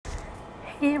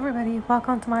Hey everybody,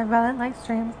 welcome to my Violet Light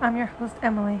Streams. I'm your host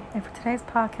Emily, and for today's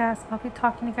podcast, I'll be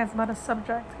talking to you guys about a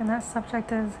subject, and that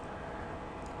subject is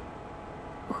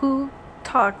who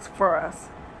talks for us,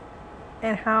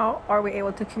 and how are we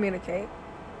able to communicate?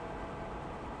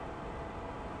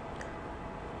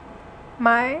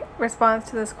 My response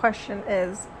to this question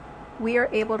is we are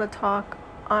able to talk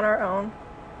on our own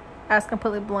as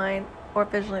completely blind or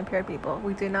visually impaired people.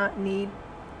 We do not need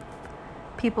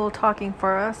people talking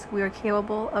for us. We are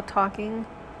capable of talking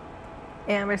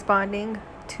and responding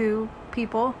to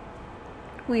people.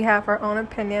 We have our own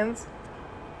opinions.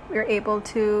 We are able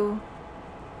to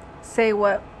say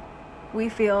what we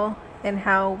feel and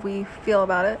how we feel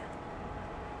about it.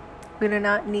 We do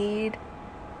not need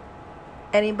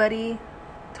anybody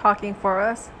talking for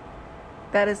us.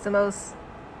 That is the most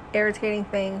irritating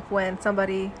thing, when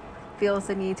somebody feels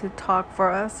the need to talk for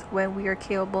us when we are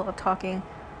capable of talking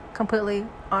completely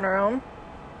on our own.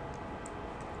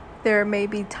 There may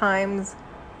be times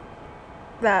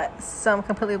that some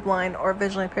completely blind or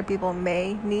visually impaired people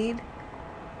may need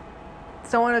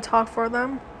someone to talk for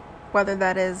them, whether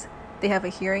that is they have a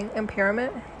hearing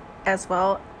impairment as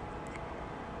well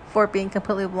for being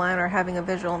completely blind or having a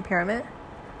visual impairment.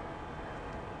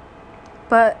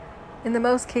 But in the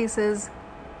most cases,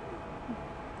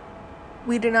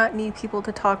 we do not need people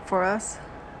to talk for us.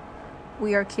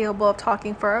 We are capable of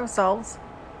talking for ourselves.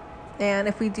 And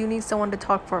if we do need someone to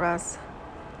talk for us,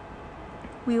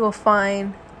 we will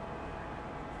find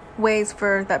ways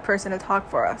for that person to talk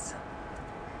for us.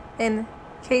 In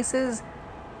cases,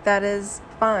 that is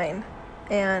fine.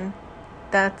 And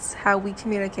that's how we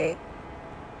communicate.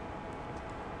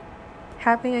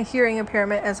 Having a hearing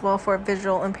impairment as well for a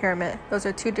visual impairment, those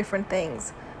are two different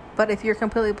things. But if you're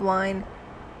completely blind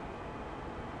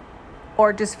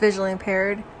or just visually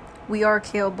impaired, we are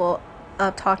capable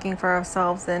of talking for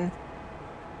ourselves, and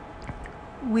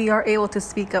we are able to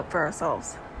speak up for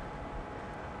ourselves.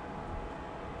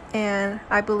 And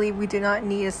I believe we do not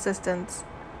need assistance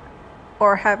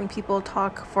or having people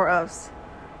talk for us.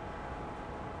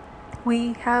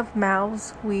 We have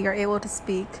mouths, we are able to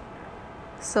speak,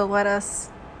 so let us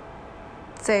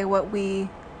say what we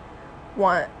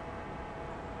want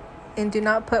and do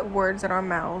not put words in our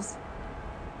mouths.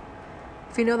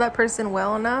 If you know that person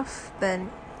well enough,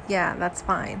 then yeah, that's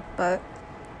fine. But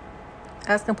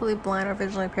as completely blind or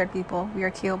visually impaired people, we are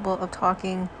capable of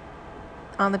talking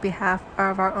on the behalf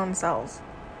of our own selves.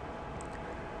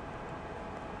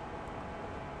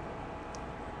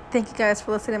 Thank you guys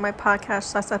for listening to my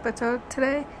podcast / episode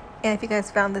today. And if you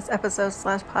guys found this episode /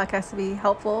 podcast to be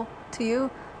helpful to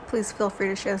you, please feel free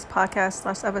to share this podcast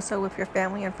 / episode with your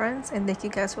family and friends. And thank you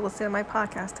guys for listening to my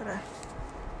podcast today.